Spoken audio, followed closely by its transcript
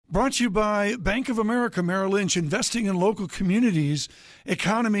Brought to you by Bank of America Merrill Lynch, investing in local communities,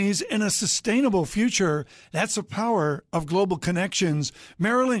 economies, and a sustainable future. That's the power of global connections.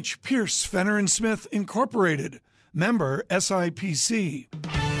 Merrill Lynch, Pierce, Fenner & Smith, Incorporated. Member SIPC.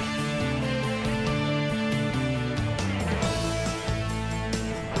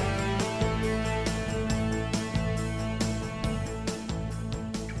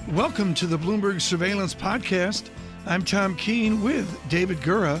 Welcome to the Bloomberg Surveillance Podcast. I'm Tom Keene with David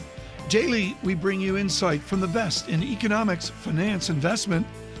Gura. Daily, we bring you insight from the best in economics, finance, investment,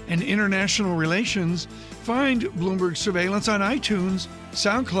 and international relations. Find Bloomberg Surveillance on iTunes,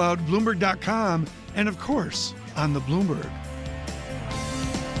 SoundCloud, Bloomberg.com, and of course, on the Bloomberg.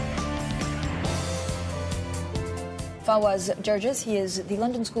 Fawaz Gerges, he is the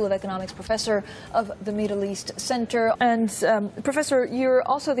London School of Economics professor of the Middle East Center. And Professor, you're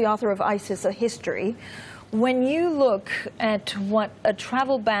also the author of ISIS, A History. When you look at what a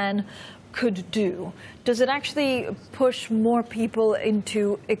travel ban could do, does it actually push more people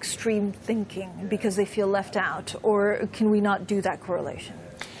into extreme thinking because they feel left out, or can we not do that correlation?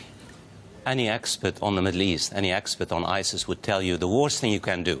 Any expert on the Middle East, any expert on ISIS would tell you the worst thing you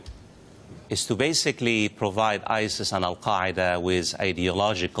can do is to basically provide ISIS and Al-Qaeda with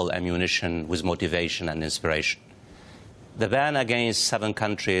ideological ammunition, with motivation and inspiration. The ban against 7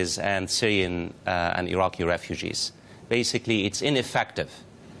 countries and Syrian and Iraqi refugees, basically it's ineffective.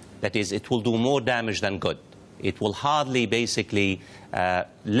 That is, it will do more damage than good. It will hardly basically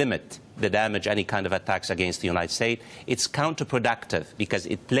limit the damage, any kind of attacks against the United States. It's counterproductive because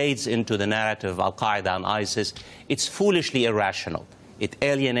it plays into the narrative of Al-Qaeda and ISIS. It's foolishly irrational. It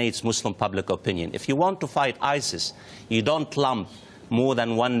alienates Muslim public opinion. If you want to fight ISIS, you don't lump more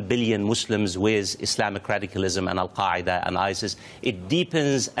than 1 billion Muslims with Islamic radicalism and Al-Qaeda and ISIS. It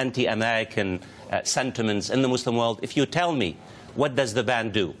deepens anti-American sentiments in the Muslim world. If you tell me, what does the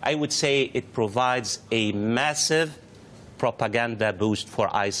ban do? I would say it provides a massive propaganda boost for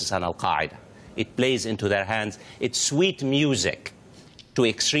ISIS and Al-Qaeda. It plays into their hands. It's sweet music to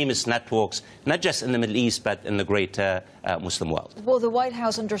extremist networks, not just in the Middle East, but in the greater Muslim world. Will the White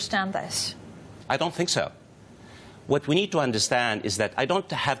House understand this? I don't think so. What we need to understand is that I don't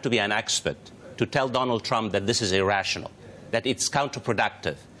have to be an expert to tell Donald Trump that this is irrational, that it's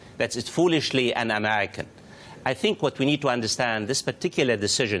counterproductive, that it's foolishly un-American. I think what we need to understand, this particular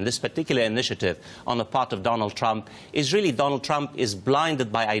decision, this particular initiative on the part of Donald Trump, is really Donald Trump is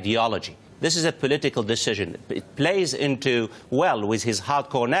blinded by ideology. This is a political decision. It plays into, well, with his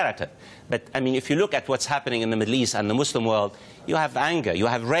hardcore narrative. But, I mean, if you look at what's happening in the Middle East and the Muslim world, you have anger, you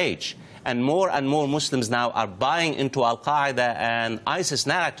have rage. And more Muslims now are buying into Al-Qaeda and ISIS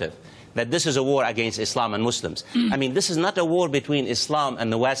narrative that this is a war against Islam and Muslims. I mean, this is not a war between Islam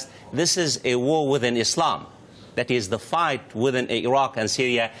and the West. This is a war within Islam. That is the fight within Iraq and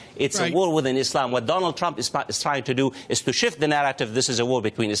Syria. It's a war within Islam. What Donald Trump is trying to do is to shift the narrative. This is a war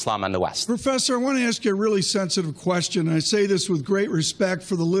between Islam and the West. Professor, I want to ask you a really sensitive question. I say this with great respect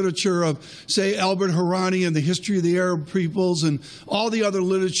for the literature of, say, Albert Harani and the history of the Arab peoples and all the other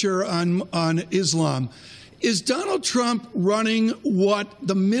literature on Islam. Is Donald Trump running what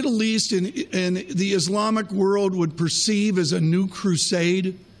the Middle East and the Islamic world would perceive as a new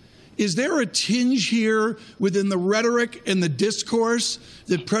crusade? Is there a tinge here within the rhetoric and the discourse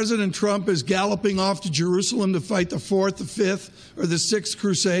that President Trump is galloping off to Jerusalem to fight the 4th, the 5th, or the 6th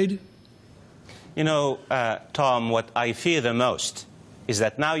crusade? You know, Tom, what I fear the most is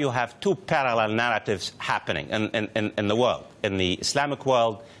that now you have 2 parallel narratives happening in the world, in the Islamic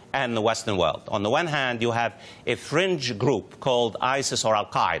world and the Western world. On the one hand, you have a fringe group called ISIS or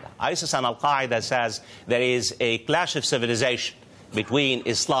Al-Qaeda. ISIS and Al-Qaeda says there is a clash of civilization between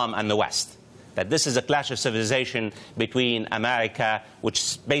Islam and the West, that this is a clash of civilization between America, which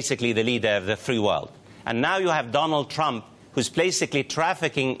is basically the leader of the free world. And now you have Donald Trump, who's basically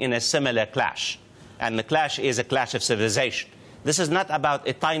trafficking in a similar clash. And the clash is a clash of civilization. This is not about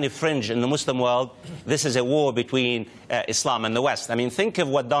a tiny fringe in the Muslim world. This is a war between Islam and the West. I mean, think of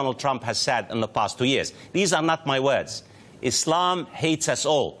what Donald Trump has said in the past 2 years. These are not my words. Islam hates us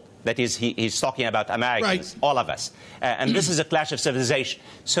all. That is, he's talking about Americans, all of us. And this is a clash of civilization.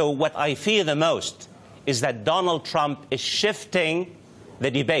 So what I fear the most is that Donald Trump is shifting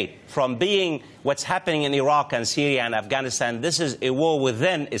the debate from being what's happening in Iraq and Syria and Afghanistan, this is a war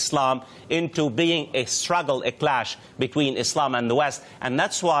within Islam, into being a struggle, a clash between Islam and the West. And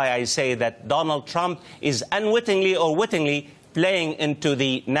that's why I say that Donald Trump is unwittingly or wittingly playing into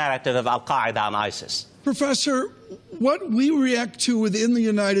the narrative of Al-Qaeda and ISIS. Professor, what we react to within the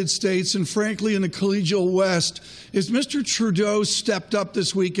United States and frankly in the collegial West is Mr. Trudeau stepped up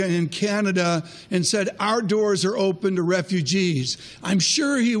this weekend in Canada and said our doors are open to refugees. I'm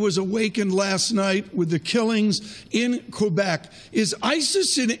sure he was awakened last night with the killings in Quebec. Is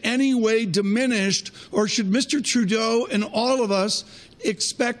ISIS in any way diminished, or should Mr. Trudeau and all of us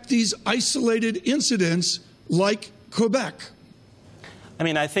expect these isolated incidents like Quebec? I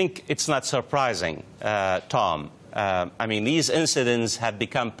mean, I think it's not surprising, Tom. I mean, these incidents have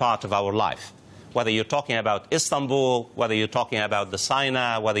become part of our life. Whether you're talking about Istanbul, whether you're talking about the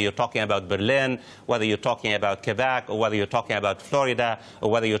Sinai, whether you're talking about Berlin, whether you're talking about Quebec, or whether you're talking about Florida,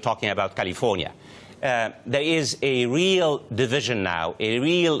 or whether you're talking about California. There is a real division now, a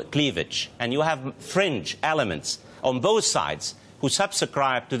real cleavage, and you have fringe elements on both sides who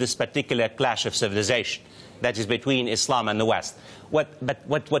subscribe to this particular clash of civilization that is between Islam and the West. But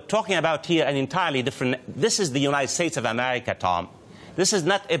what we're talking about here, an entirely different. This is the United States of America, Tom. This is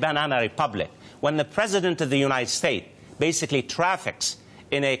not a banana republic. When the President of the United States basically traffics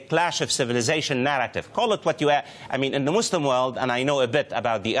in a clash of civilization narrative, call it what you are. I mean, in the Muslim world, and I know a bit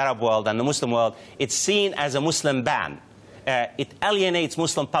about the Arab world and the Muslim world, it's seen as a Muslim ban. It alienates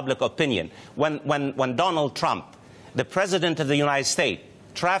Muslim public opinion. When Donald Trump, the President of the United States,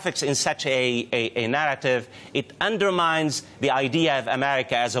 traffics in such a narrative, it undermines the idea of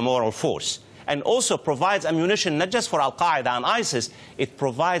America as a moral force, and also provides ammunition not just for Al-Qaeda and ISIS, it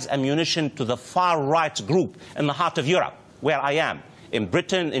provides ammunition to the far-right group in the heart of Europe, where I am, in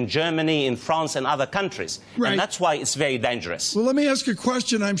Britain, in Germany, in France, and other countries. Right. And that's why it's very dangerous. Well, let me ask you a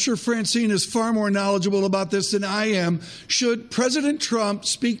question. I'm sure Francine is far more knowledgeable about this than I am. Should President Trump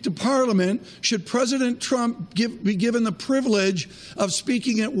speak to Parliament? Should President Trump be given the privilege of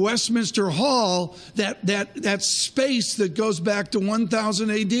speaking at Westminster Hall, that space that goes back to 1000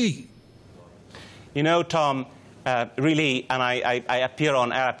 A.D.? You know, Tom, really, and I appear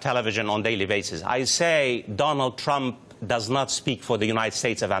on Arab television on a daily basis, I say Donald Trump does not speak for the United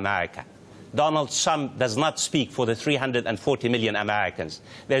States of America. Donald Trump does not speak for the 340 million Americans.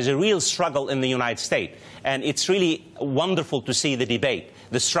 There's a real struggle in the United States, and it's really wonderful to see the debate,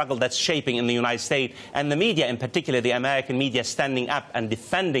 the struggle that's shaping in the United States, and the media, in particular the American media, standing up and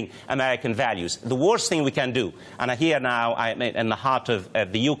defending American values. The worst thing we can do, and here now I'm in the heart of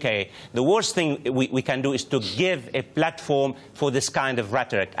the UK, the worst thing we can do is to give a platform for this kind of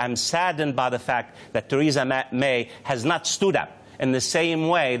rhetoric. I'm saddened by the fact that Theresa May has not stood up in the same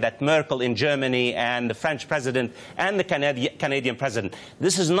way that Merkel in Germany and the French president and the Canadian president.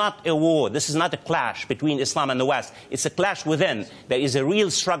 This is not a war. This is not a clash between Islam and the West. It's a clash within. There is a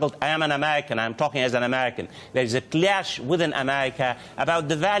real struggle. I am an American. I'm talking as an American. There is a clash within America about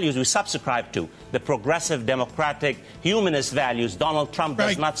the values we subscribe to, the progressive, democratic, humanist values. Donald Trump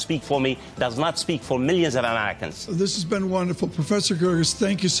does not speak for me, does not speak for millions of Americans. This has been wonderful. Professor Gerges,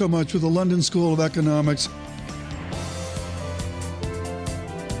 thank you so much with the London School of Economics.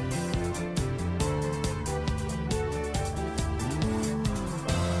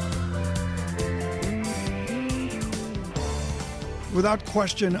 Without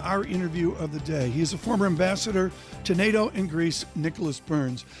question, our interview of the day. He is a former ambassador to NATO in Greece, Nicholas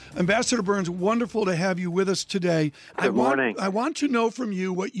Burns. Ambassador Burns, wonderful to have you with us today. Good morning. I want to know from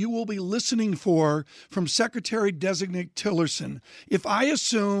you what you will be listening for from Secretary-designate Tillerson. If I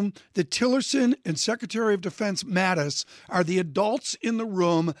assume that Tillerson and Secretary of Defense Mattis are the adults in the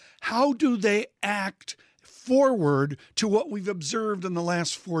room, how do they act forward to what we've observed in the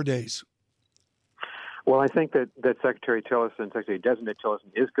last 4 days? Well, I think that Secretary Tillerson, Secretary-designate Tillerson,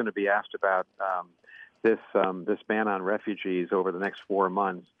 is going to be asked about this ban on refugees over the next 4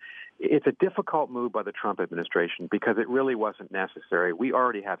 months. It's a difficult move by the Trump administration because it really wasn't necessary. We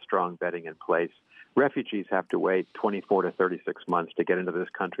already have strong vetting in place. Refugees have to wait 24 to 36 months to get into this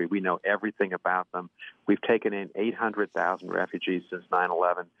country. We know everything about them. We've taken in 800,000 refugees since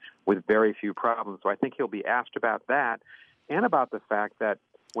 9/11 with very few problems. So I think he'll be asked about that and about the fact that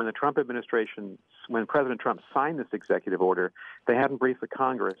when when President Trump signed this executive order, they hadn't briefed the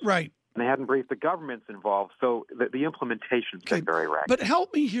Congress. Right. And they hadn't briefed the governments involved, so the implementation's been very rapid. But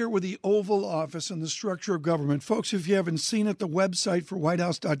help me here with the Oval Office and the structure of government. Folks, if you haven't seen it, the website for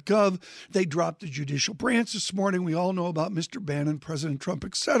whitehouse.gov, they dropped the judicial branch this morning. We all know about Mr. Bannon, President Trump,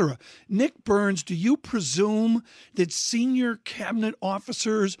 etc. Nick Burns, do you presume that senior cabinet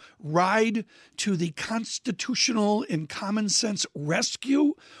officers ride to the constitutional and common sense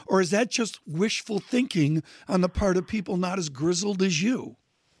rescue? Or is that just wishful thinking on the part of people not as grizzled as you?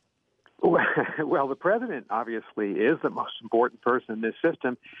 Well, the president obviously is the most important person in this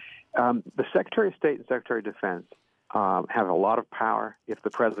system. The Secretary of State and Secretary of Defense have a lot of power if the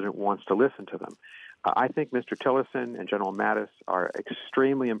president wants to listen to them. I think Mr. Tillerson and General Mattis are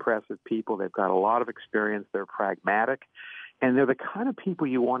extremely impressive people. They've got a lot of experience. They're pragmatic. And they're the kind of people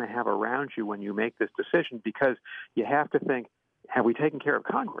you want to have around you when you make this decision, because you have to think, have we taken care of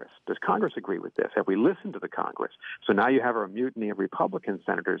Congress? Does Congress agree with this? Have we listened to the Congress? So now you have a mutiny of Republican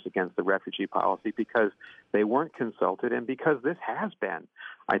senators against the refugee policy because they weren't consulted and because this has been,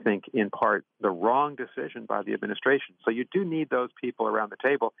 I think, in part, the wrong decision by the administration. So you do need those people around the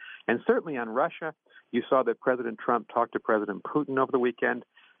table. And certainly on Russia, you saw that President Trump talked to President Putin over the weekend.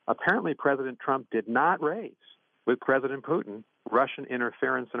 Apparently, President Trump did not raise with President Putin Russian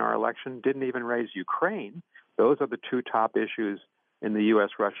interference in our election, didn't even raise Ukraine. Those are the two top issues in the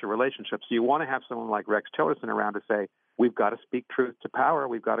U.S.-Russia relationship. So you want to have someone like Rex Tillerson around to say, we've got to speak truth to power.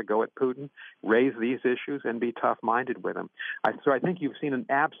 We've got to go at Putin, raise these issues, and be tough-minded with him. So I think you've seen an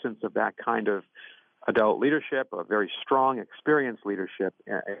absence of that kind of adult leadership, a very strong, experienced leadership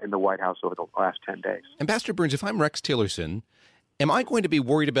in the White House over the last 10 days. Ambassador Burns, if I'm Rex Tillerson, am I going to be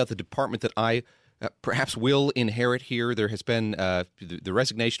worried about the department that I perhaps will inherit here? There has been the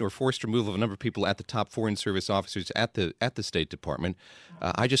resignation or forced removal of a number of people at the top Foreign Service officers at the State Department.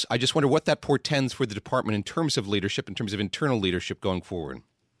 I just wonder what that portends for the department in terms of leadership, in terms of internal leadership going forward.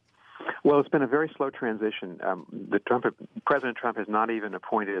 Well, it's been a very slow transition. President Trump has not even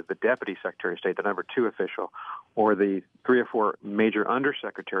appointed the Deputy Secretary of State, the number 2 official, or the 3 or 4 major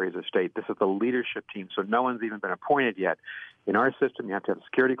undersecretaries of state. This is the leadership team, so no one's even been appointed yet. In our system, you have to have a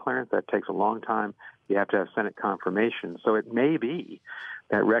security clearance. That takes a long time. You have to have Senate confirmation. So it may be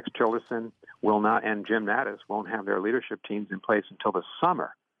that Rex Tillerson will not, and Jim Mattis won't have their leadership teams in place until the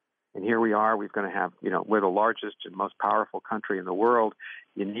summer. And here we are. We're going to have, we're the largest and most powerful country in the world.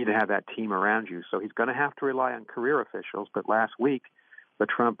 You need to have that team around you. So he's going to have to rely on career officials. But last week, the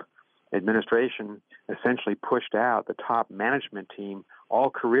Trump administration essentially pushed out the top management team, all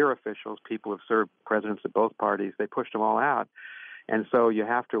career officials, people who have served presidents of both parties. They pushed them all out. And so you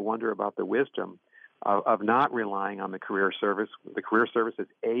have to wonder about the wisdom of not relying on the career service. The career service is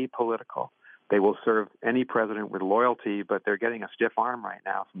apolitical. They will serve any president with loyalty, but they're getting a stiff arm right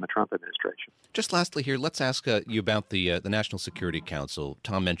now from the Trump administration. Just lastly here, let's ask you about the National Security Council.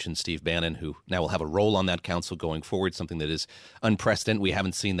 Tom mentioned Steve Bannon, who now will have a role on that council going forward, something that is unprecedented. We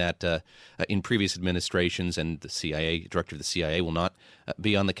haven't seen that in previous administrations, and the director of the CIA will not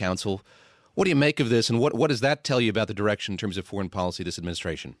be on the council. What do you make of this, and what does that tell you about the direction in terms of foreign policy of this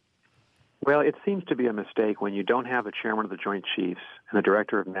administration? Well, it seems to be a mistake when you don't have the chairman of the Joint Chiefs and the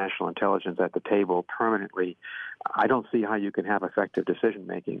director of national intelligence at the table permanently. I don't see how you can have effective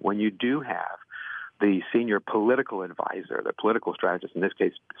decision-making. When you do have the senior political advisor, the political strategist, in this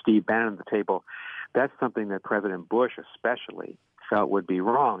case, Steve Bannon, at the table, that's something that President Bush especially felt would be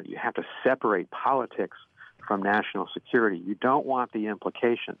wrong. You have to separate politics from national security. You don't want the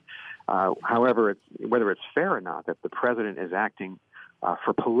implication, however, whether it's fair or not, that the president is acting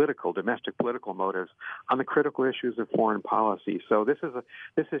for domestic political motives on the critical issues of foreign policy. So this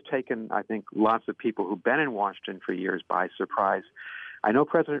has taken, I think, lots of people who've been in Washington for years by surprise. I know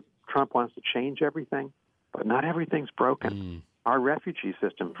President Trump wants to change everything, but not everything's broken. Our refugee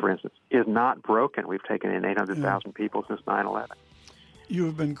system, for instance, is not broken. We've taken in 800,000 people since 9/11. You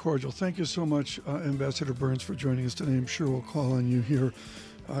have been cordial. Thank you so much, Ambassador Burns, for joining us today. I'm sure we'll call on you here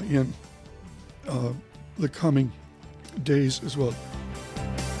in the coming days as well.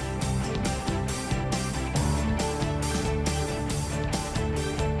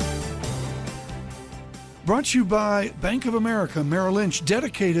 Brought to you by Bank of America Merrill Lynch,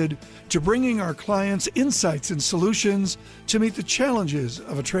 dedicated to bringing our clients insights and solutions to meet the challenges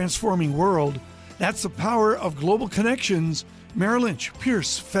of a transforming world. That's the power of global connections. Merrill Lynch,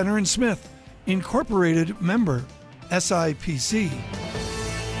 Pierce, Fenner & Smith, Incorporated, member, SIPC.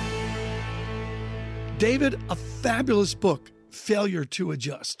 David, a fabulous book, Failure to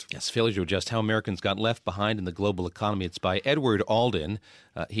Adjust. Yes, Failure to Adjust, How Americans Got Left Behind in the Global Economy. It's by Edward Alden.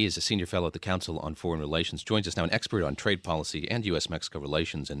 He is a senior fellow at the Council on Foreign Relations. Joins us now, an expert on trade policy and U.S.-Mexico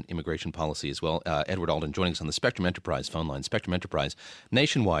relations and immigration policy as well. Edward Alden joining us on the Spectrum Enterprise phone line. Spectrum Enterprise,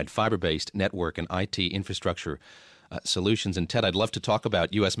 nationwide fiber-based network and IT infrastructure solutions. And Ted, I'd love to talk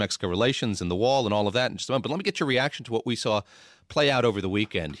about U.S.-Mexico relations and the wall and all of that in just a moment, but let me get your reaction to what we saw play out over the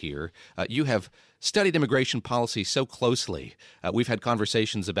weekend here. You have studied immigration policy so closely. We've had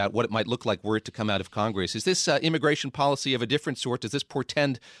conversations about what it might look like were it to come out of Congress. Is this immigration policy of a different sort? Does this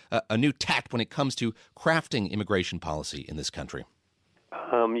portend a new tact when it comes to crafting immigration policy in this country?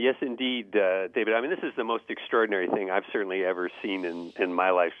 Yes, indeed, David. I mean, this is the most extraordinary thing I've certainly ever seen in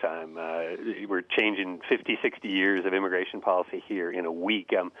my lifetime. We're changing 50, 60 years of immigration policy here in a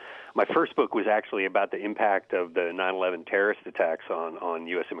week. My first book was actually about the impact of the 9/11 terrorist attacks on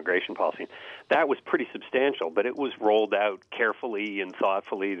U.S. immigration policy. That was pretty substantial, but it was rolled out carefully and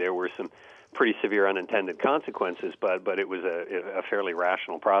thoughtfully. There were some pretty severe unintended consequences, but it was a fairly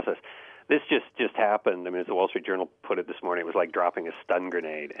rational process. This just happened. I mean, as the Wall Street Journal put it this morning, it was like dropping a stun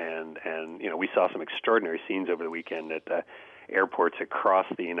grenade. And we saw some extraordinary scenes over the weekend at airports across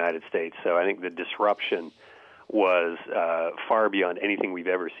the United States. So I think the disruption was far beyond anything we've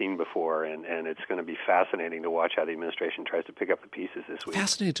ever seen before, and it's going to be fascinating to watch how the administration tries to pick up the pieces this week.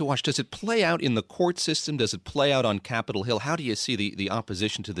 Fascinating to watch. Does it play out in the court system? Does it play out on Capitol Hill? How do you see the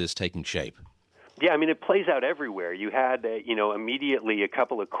opposition to this taking shape? Yeah, I mean, it plays out everywhere. You had, immediately a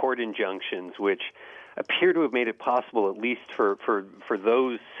couple of court injunctions which appear to have made it possible, at least for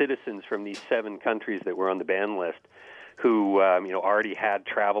those citizens from these 7 countries that were on the ban list who, already had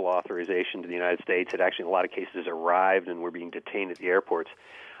travel authorization to the United States, had actually in a lot of cases arrived and were being detained at the airports.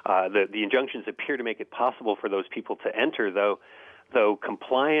 The injunctions appear to make it possible for those people to enter, though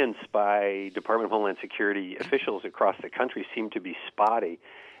compliance by Department of Homeland Security officials across the country seem to be spotty.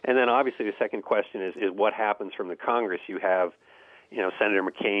 And then obviously the second question is what happens from the Congress. You have, Senator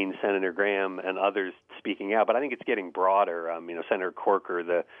McCain, Senator Graham, and others speaking out. But I think it's getting broader. Senator Corker,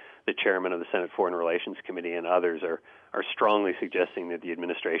 the chairman of the Senate Foreign Relations Committee, and others are strongly suggesting that the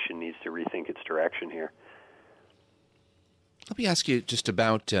administration needs to rethink its direction here. Let me ask you just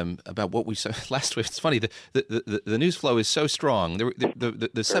about what we saw last week. It's funny, the news flow is so strong.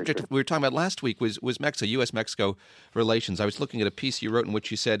 The subject we were talking about last week was Mexico, U.S.-Mexico relations. I was looking at a piece you wrote in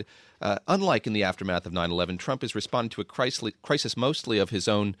which you said, unlike in the aftermath of 9/11, Trump is responding to a crisis mostly of his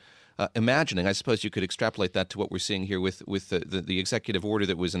own imagining. I suppose you could extrapolate that to what we're seeing here with the executive order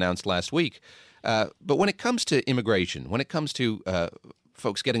that was announced last week. But when it comes to immigration, when it comes to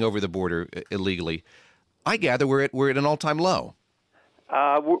folks getting over the border illegally, I gather we're at an all-time low.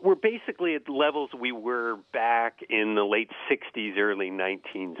 We're basically at levels we were back in the late 60s, early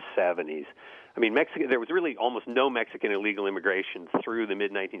 1970s. I mean, Mexico. There was really almost no Mexican illegal immigration through the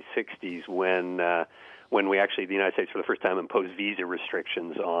mid-1960s when the United States for the first time imposed visa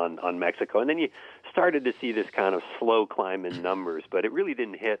restrictions on Mexico. And then you started to see this kind of slow climb in numbers, but it really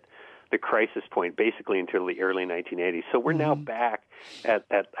didn't hit the crisis point basically until the early 1980s. So we're now back at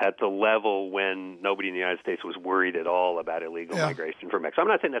the level when nobody in the United States was worried at all about illegal migration from Mexico. I'm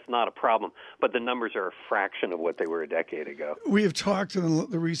not saying that's not a problem, but the numbers are a fraction of what they were a decade ago. We have talked in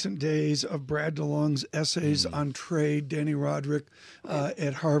the recent days of Brad DeLong's essays on trade, Danny Roderick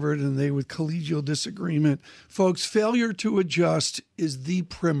at Harvard, and they with collegial disagreement. Folks, failure to adjust is the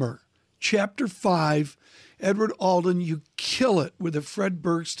primer. Chapter 5, Edward Alden, you kill it with a Fred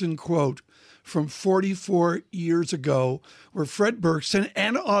Bergston quote from 44 years ago, where Fred Bergston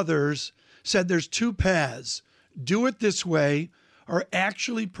and others said there's 2 paths. Do it this way or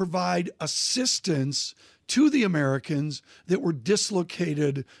actually provide assistance to the Americans that were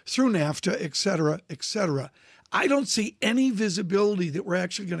dislocated through NAFTA, et cetera, et cetera. I don't see any visibility that we're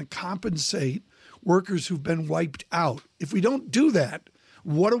actually going to compensate workers who've been wiped out. If we don't do that,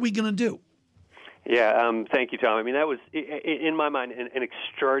 what are we going to do? Yeah, thank you, Tom. I mean, that was, in my mind, an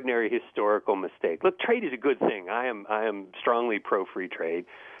extraordinary historical mistake. Look, trade is a good thing. I am strongly pro-free trade.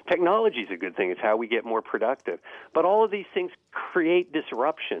 Technology is a good thing. It's how we get more productive. But all of these things create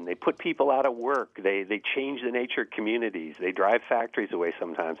disruption. They put people out of work. They change the nature of communities. They drive factories away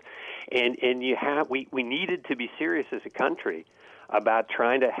sometimes. And we needed to be serious as a country about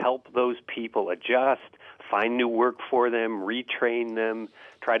trying to help those people adjust, find new work for them, retrain them,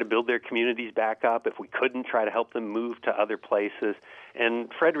 try to build their communities back up. If we couldn't, try to help them move to other places. And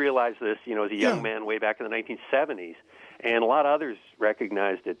Fred realized this, as a young man way back in the 1970s. And a lot of others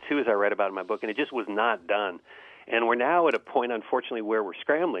recognized it, too, as I read about in my book, and it just was not done. And we're now at a point, unfortunately, where we're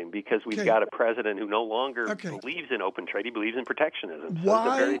scrambling because we've got a president who no longer believes in open trade. He believes in protectionism. So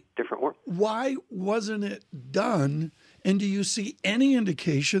it's a very different world. Why wasn't it done? And do you see any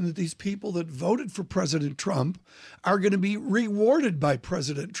indication that these people that voted for President Trump are going to be rewarded by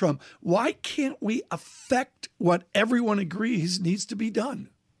President Trump? Why can't we affect what everyone agrees needs to be done?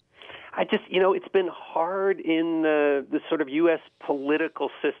 It's been hard in the sort of U.S. political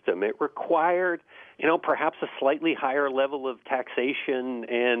system. It required, perhaps a slightly higher level of taxation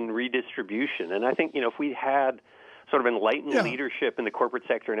and redistribution. And I think, if we had sort of enlightened leadership in the corporate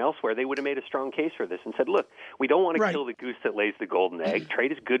sector and elsewhere, they would have made a strong case for this and said, look, we don't want to kill the goose that lays the golden egg.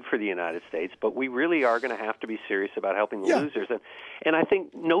 Trade is good for the United States, but we really are going to have to be serious about helping the losers. And I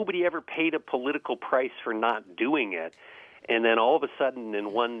think nobody ever paid a political price for not doing it. and then all of a sudden,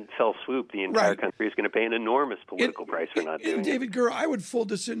 in one fell swoop, the entire country is going to pay an enormous political price for not doing it. David Gurr, I would fold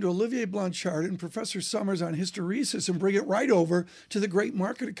this into Olivier Blanchard and Professor Summers on hysteresis and bring it right over to the great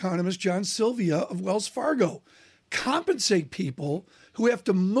market economist John Sylvia of Wells Fargo. Compensate people who have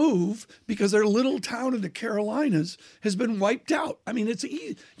to move because their little town in the Carolinas has been wiped out. I mean, it's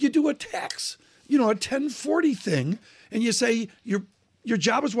easy. You do a tax, a 1040 thing, and you say your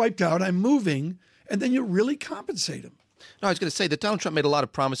job is wiped out, I'm moving, and then you really compensate them. No, I was going to say that Donald Trump made a lot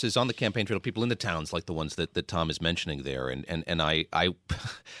of promises on the campaign trail, people in the towns like the ones that Tom is mentioning there, and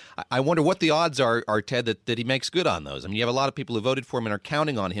I wonder what the odds are, Ted, that he makes good on those. I mean, you have a lot of people who voted for him and are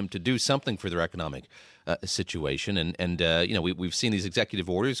counting on him to do something for their economic situation, and we've seen these executive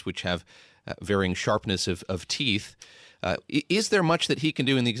orders which have varying sharpness of teeth. Is there much that he can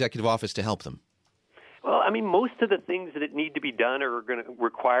do in the executive office to help them? Well, I mean, most of the things that need to be done are going to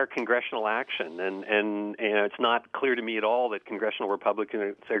require congressional action, and it's not clear to me at all that congressional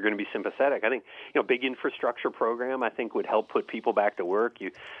Republicans are going to be sympathetic. I think, big infrastructure program, I think, would help put people back to work. You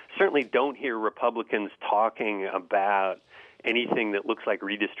certainly don't hear Republicans talking about anything that looks like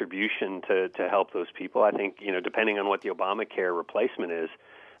redistribution to help those people. I think, depending on what the Obamacare replacement is,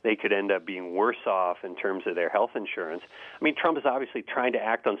 they could end up being worse off in terms of their health insurance. I mean, Trump is obviously trying to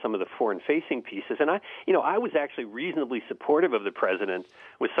act on some of the foreign-facing pieces, and I was actually reasonably supportive of the president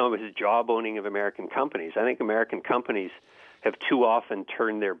with some of his jawboning of American companies. I think American companies have too often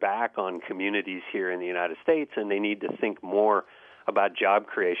turned their back on communities here in the United States, and they need to think more about job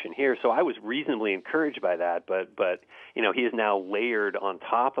creation here. So I was reasonably encouraged by that, but he has now layered on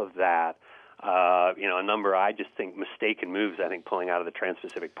top of that a number, I just think, mistaken moves. I think pulling out of the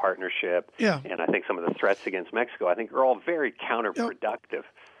Trans-Pacific Partnership, and I think some of the threats against Mexico, I think are all very counterproductive.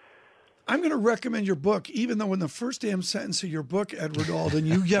 I'm going to recommend your book, even though in the first damn sentence of your book, Edward Alden,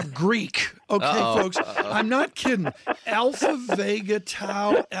 you have Greek. Okay, folks, I'm not kidding. Alpha, Vega,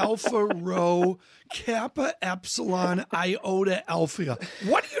 Tau, Alpha, Rho, Kappa, Epsilon, Iota, Alpha.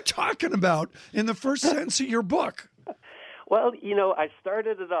 What are you talking about in the first sentence of your book? Well, I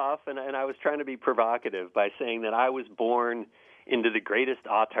started it off, and I was trying to be provocative by saying that I was born into the greatest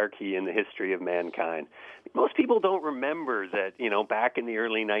autarky in the history of mankind. Most people don't remember that, back in the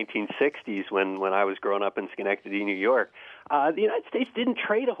early 1960s when I was growing up in Schenectady, New York, the United States didn't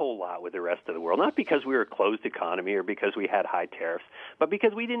trade a whole lot with the rest of the world, not because we were a closed economy or because we had high tariffs, but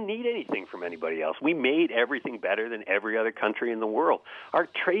because we didn't need anything from anybody else. We made everything better than every other country in the world. Our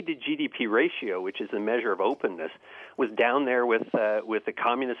trade to GDP ratio, which is the measure of openness, was down there with the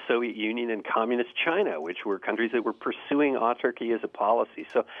communist Soviet Union and communist China, which were countries that were pursuing autarky as a policy.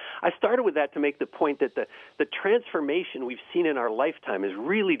 So I started with that to make the point that the transformation we've seen in our lifetime is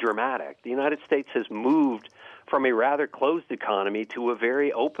really dramatic. The United States has moved from a rather closed economy to a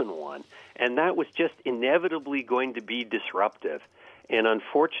very open one, and that was just inevitably going to be disruptive. And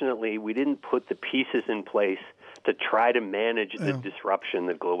unfortunately, we didn't put the pieces in place to try to manage the disruption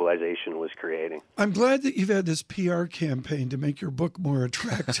that globalization was creating. I'm glad that you've had this PR campaign to make your book more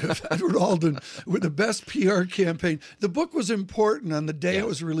attractive. Edward Alden with the best PR campaign. The book was important on the day it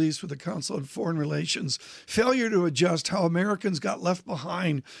was released with the Council on Foreign Relations. Failure to adjust, how Americans got left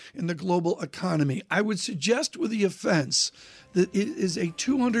behind in the global economy. I would suggest with the offense that it is a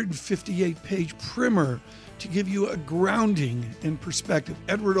 258-page primer to give you a grounding in perspective.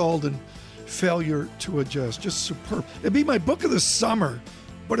 Edward Alden, Failure to Adjust, just superb. It'd be my book of the summer,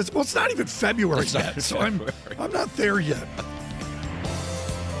 but it's not even February yet, so I'm not there yet.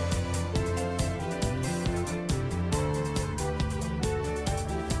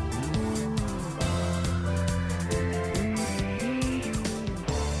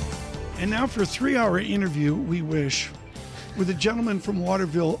 And now for a 3-hour interview, we wish, with a gentleman from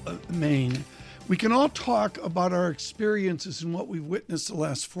Waterville, Maine. We can all talk about our experiences and what we've witnessed the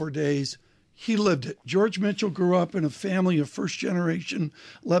last 4 days. He lived it. George Mitchell grew up in a family of first-generation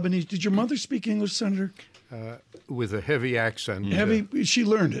Lebanese. Did your mother speak English, Senator? With a heavy accent. Heavy. She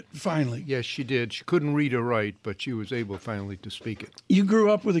learned it, finally. Yes, she did. She couldn't read or write, but she was able finally to speak it. You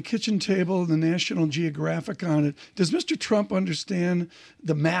grew up with a kitchen table and the National Geographic on it. Does Mr. Trump understand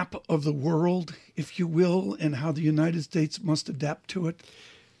the map of the world, if you will, and how the United States must adapt to it?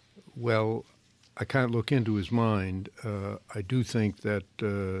 Well, I can't look into his mind. I do think that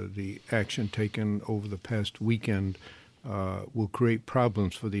the action taken over the past weekend will create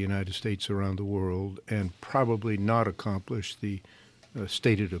problems for the United States around the world and probably not accomplish the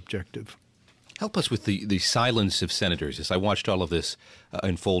stated objective. Help us with the silence of senators. As I watched all of this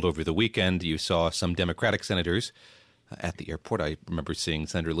unfold over the weekend, you saw some Democratic senators at the airport. I remember seeing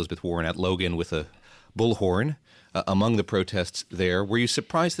Senator Elizabeth Warren at Logan with a bullhorn among the protests there. Were you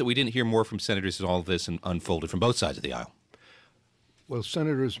surprised that we didn't hear more from senators as all of this unfolded from both sides of the aisle? Well,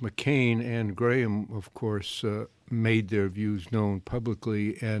 Senators McCain and Graham, of course, made their views known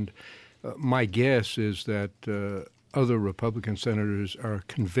publicly, and my guess is that other Republican senators are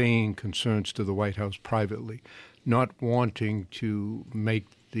conveying concerns to the White House privately, not wanting to make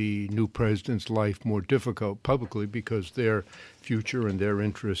the new president's life more difficult publicly because their future and their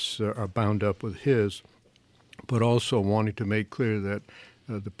interests are bound up with his, but also wanting to make clear that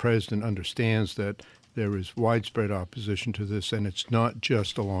the president understands that there is widespread opposition to this, and it's not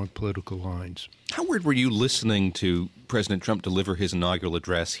just along political lines. How worried were you listening to President Trump deliver his inaugural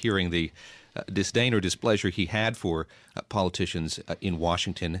address, hearing the disdain or displeasure he had for politicians in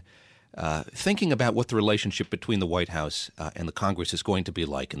Washington, thinking about what the relationship between the White House and the Congress is going to be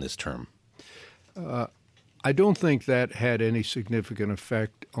like in this term? I don't think that had any significant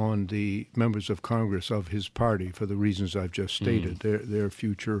effect on the members of Congress of his party for the reasons I've just stated. Their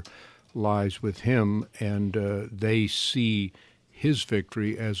future lies with him, and they see his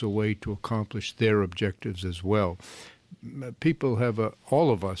victory as a way to accomplish their objectives as well.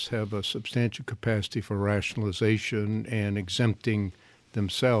 All of us have a substantial capacity for rationalization and exempting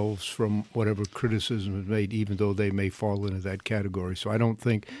themselves from whatever criticism is made, even though they may fall into that category. So I don't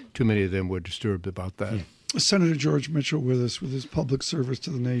think too many of them were disturbed about that. Senator George Mitchell with us with his public service to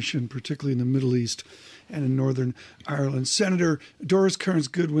the nation, particularly in the Middle East and in Northern Ireland. Senator Doris Kearns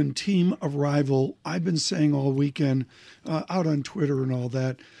Goodwin, team of rival. I've been saying all weekend out on Twitter and all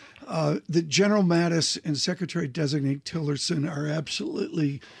that General Mattis and Secretary-designate Tillerson are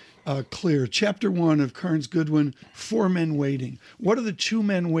absolutely clear. Chapter 1 of Kearns Goodwin, 4 men waiting. What are the 2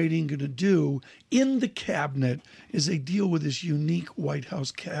 men waiting going to do in the cabinet as they deal with this unique White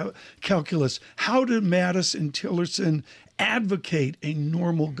House calculus? How do Mattis and Tillerson advocate a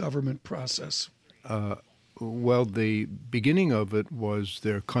normal government process? Well, the beginning of it was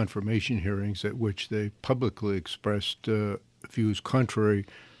their confirmation hearings at which they publicly expressed views contrary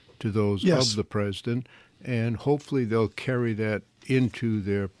to those of the president, and hopefully they'll carry that into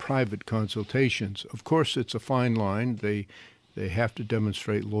their private consultations. Of course, it's a fine line. They have to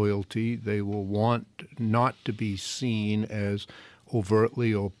demonstrate loyalty. They will want not to be seen as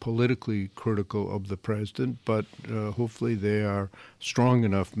overtly or politically critical of the president, but hopefully they are strong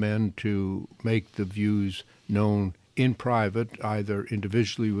enough men to make the views known in private, either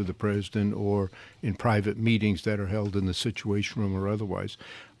individually with the president or in private meetings that are held in the Situation Room or otherwise.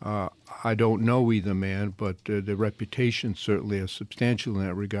 I don't know either man, but the reputation certainly is substantial in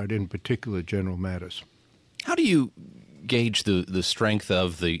that regard, in particular General Mattis. How do you gauge the strength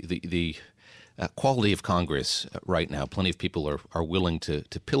of the quality of Congress right now? Plenty of people are willing to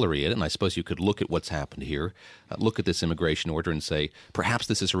pillory it, and I suppose you could look at what's happened here, look at this immigration order and say, perhaps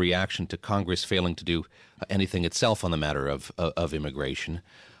this is a reaction to Congress failing to do anything itself on the matter of immigration.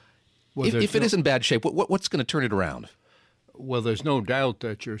 Well, if it is in bad shape, what's going to turn it around? Well, there's no doubt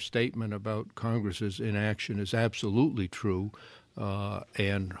that your statement about Congress's inaction is absolutely true.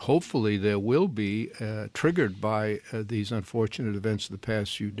 And hopefully there will be, triggered by these unfortunate events of the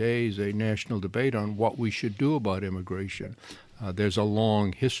past few days, a national debate on what we should do about immigration. There's a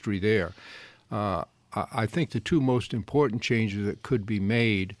long history there. I think the 2 most important changes that could be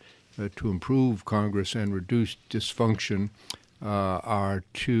made to improve Congress and reduce dysfunction are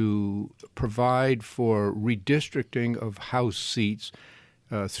to provide for redistricting of House seats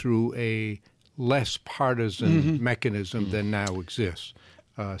through a less partisan mechanism than now exists.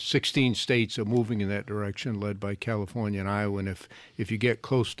 16 states are moving in that direction, led by California and Iowa. And if you get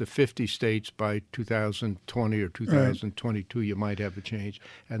close to 50 states by 2020 or 2022, you might have a change.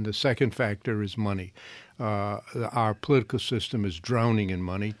 And the second factor is money. Our political system is drowning in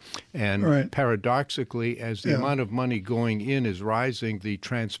money. And paradoxically, as the amount of money going in is rising, the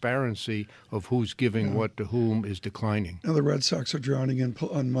transparency of who's giving what to whom is declining. Now the Red Sox are drowning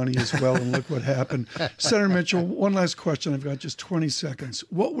on money as well, and look what happened. Senator Mitchell, one last question. I've got just 20 seconds.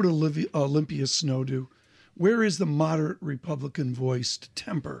 What would Olympia Snowe do? Where is the moderate Republican voice to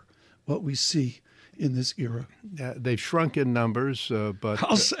temper what we see in this era? They've shrunk in numbers, but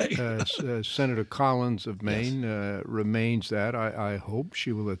I'll say. Senator Collins of Maine remains that. I hope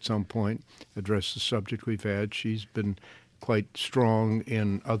she will at some point address the subject we've had. She's been quite strong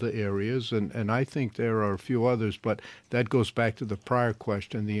in other areas, and I think there are a few others, but that goes back to the prior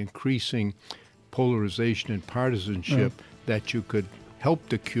question, the increasing polarization and partisanship that you could help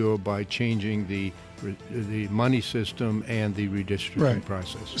to cure by changing the money system and the redistricting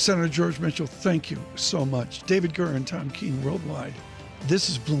process. Senator George Mitchell, thank you so much. David Gurr and Tom Keene worldwide. This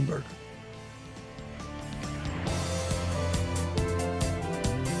is Bloomberg.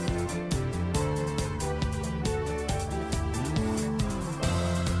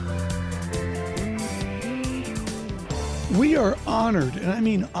 We are honored, and I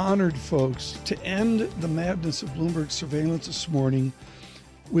mean honored, folks, to end the madness of Bloomberg surveillance this morning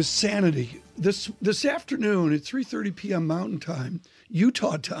with sanity. This afternoon at 3:30 p.m. Mountain Time,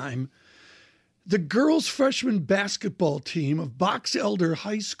 Utah time, the girls' freshman basketball team of Box Elder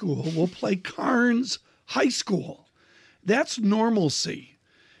High School will play Carnes High School. That's normalcy.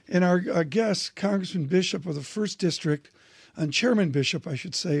 And our guest, Congressman Bishop of the 1st District, and Chairman Bishop, I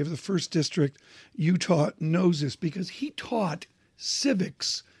should say, of the 1st District, Utah, knows this because he taught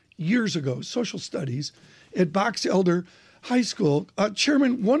civics years ago, social studies, at Box Elder High School.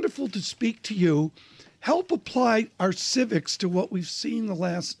 Chairman, wonderful to speak to you. Help apply our civics to what we've seen the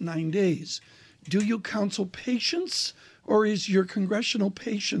last 9 days. Do you counsel patience, or is your congressional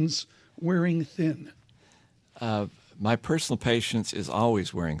patience wearing thin? My personal patience is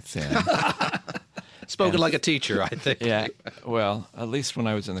always wearing thin. Spoken like a teacher, I think. Yeah, well, at least when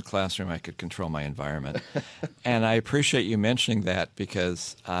I was in the classroom, I could control my environment. And I appreciate you mentioning that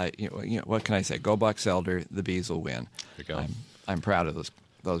because, what can I say? Go Box Elder, the Bees will win. There you go. I'm proud of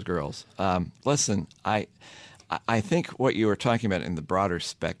those girls. Listen, I think what you were talking about in the broader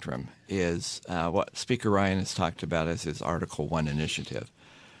spectrum is what Speaker Ryan has talked about as his Article 1 initiative,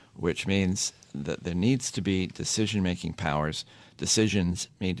 which means that there needs to be decision-making powers. Decisions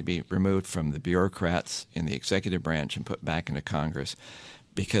need to be removed from the bureaucrats in the executive branch and put back into Congress,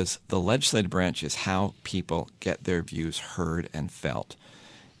 because the legislative branch is how people get their views heard and felt.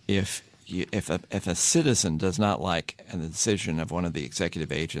 If a citizen does not like a decision of one of the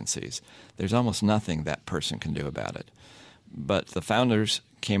executive agencies, there's almost nothing that person can do about it. But the founders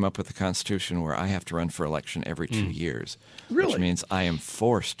came up with a constitution where I have to run for election every 2 years, Really? which means I am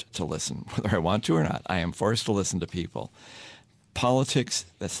forced to listen, whether I want to or not. I am forced to listen to people. Politics,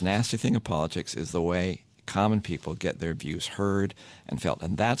 that's the nasty thing of politics, is the way common people get their views heard and felt.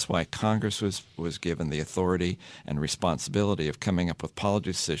 And that's why Congress was given the authority and responsibility of coming up with policy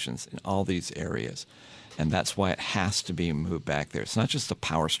decisions in all these areas. And that's why it has to be moved back there. It's not just a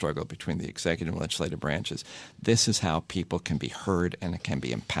power struggle between the executive and legislative branches. This is how people can be heard and can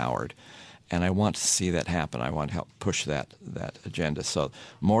be empowered. And I want to see that happen. I want to help push that agenda. So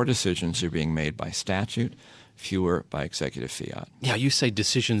more decisions are being made by statute, fewer by executive fiat. Yeah, you say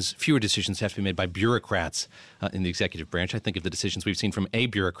fewer decisions have to be made by bureaucrats in the executive branch. I think of the decisions we've seen from the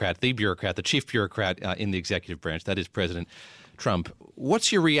chief bureaucrat in the executive branch. That is President Trump.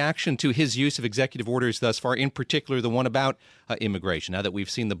 What's your reaction to his use of executive orders thus far, in particular the one about immigration, now that we've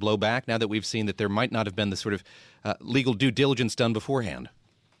seen the blowback, now that we've seen that there might not have been the sort of legal due diligence done beforehand?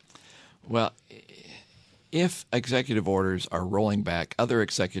 Well, if executive orders are rolling back other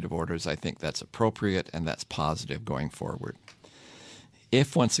executive orders, I think that's appropriate and that's positive going forward.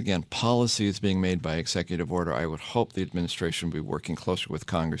 If, once again, policy is being made by executive order, I would hope the administration will be working closer with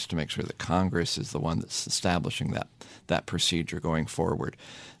Congress to make sure that Congress is the one that's establishing that procedure going forward.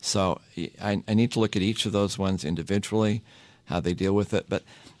 So I need to look at each of those ones individually, how they deal with it. But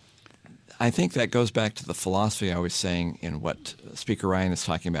I think that goes back to the philosophy I was saying in what Speaker Ryan is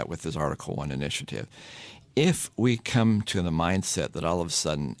talking about with his Article 1 initiative. If we come to the mindset that all of a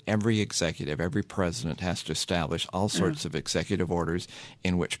sudden every executive, every president has to establish all sorts of executive orders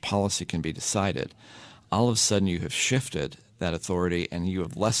in which policy can be decided, all of a sudden you have shifted that authority and you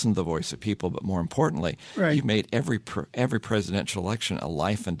have lessened the voice of people. But more importantly, you've made every presidential election a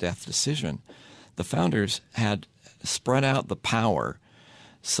life and death decision. The founders had spread out the power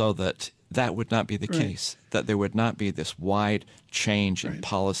so that would not be the case, that there would not be this wide change in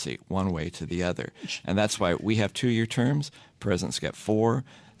policy one way to the other. And that's why we have 2-year terms. Presidents get 4,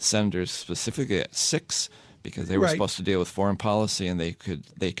 senators specifically get 6, because they were supposed to deal with foreign policy and they could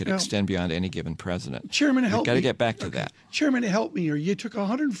extend beyond any given president. Chairman, help me. We've got to get back to that. Chairman, help me here. You took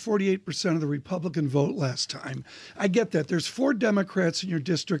 148% of the Republican vote last time. I get that. There's 4 Democrats in your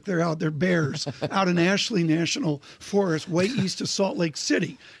district. They're out. They're bears out in Ashley National Forest, way east of Salt Lake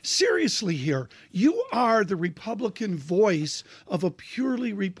City. Seriously here, you are the Republican voice of a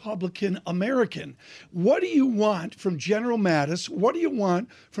purely Republican American. What do you want from General Mattis? What do you want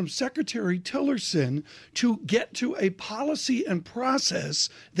from Secretary Tillerson to get to a policy and process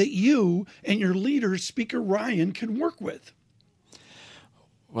that you and your leader, Speaker Ryan, can work with?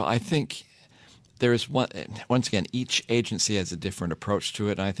 Well, I think there is once again, each agency has a different approach to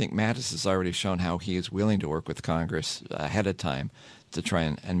it. And I think Mattis has already shown how he is willing to work with Congress ahead of time to try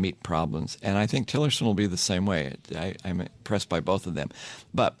and meet problems. And I think Tillerson will be the same way. I'm impressed by both of them.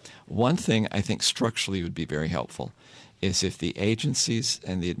 But one thing I think structurally would be very helpful is if the agencies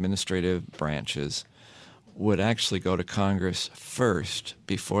and the administrative branches would actually go to Congress first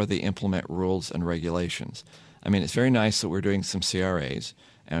before they implement rules and regulations. I mean, it's very nice that we're doing some CRAs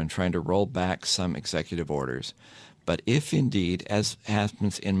and trying to roll back some executive orders, But if indeed, as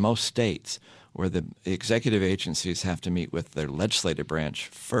happens in most states, where the executive agencies have to meet with their legislative branch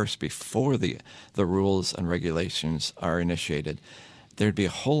first before the rules and regulations are initiated, there'd be a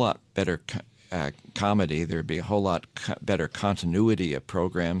whole lot better comedy, there'd be a whole lot better continuity of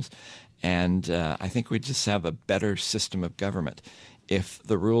programs, and I think we'd just have a better system of government if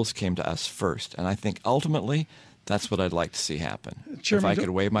the rules came to us first. And I think ultimately that's what I'd like to see happen. Chairman, if I could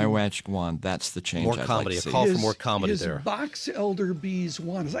wave my magic wand, that's the change More I'd comedy, like to a see. call for more comedy his there. Box Elder Bees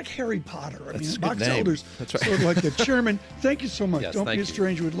wand. It's like Harry Potter. I That's mean, a good Box name. Elders. That's right. Sort of like the chairman. Thank you so much. Yes, Don't be thank a you.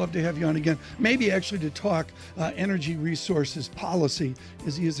 stranger. We'd love to have you on again. Maybe actually to talk energy resources policy,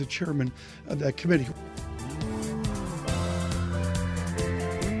 as he is the chairman of that committee.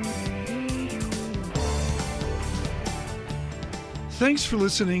 Thanks for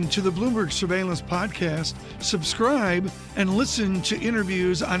listening to the Bloomberg Surveillance Podcast. Subscribe and listen to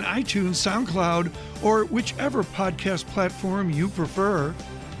interviews on iTunes, SoundCloud, or whichever podcast platform you prefer.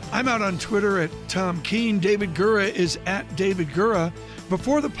 I'm out on Twitter at Tom Keene. David Gura is at David Gura.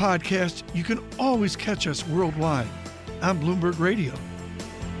 Before the podcast, you can always catch us worldwide on Bloomberg Radio.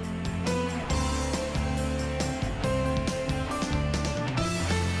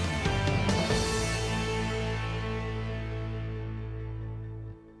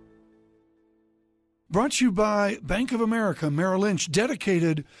 Brought to you by Bank of America Merrill Lynch,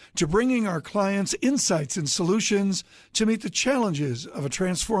 dedicated to bringing our clients insights and solutions to meet the challenges of a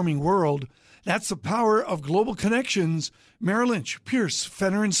transforming world. That's the power of global connections. Merrill Lynch, Pierce,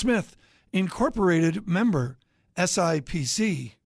 Fenner & Smith, Incorporated, member, SIPC.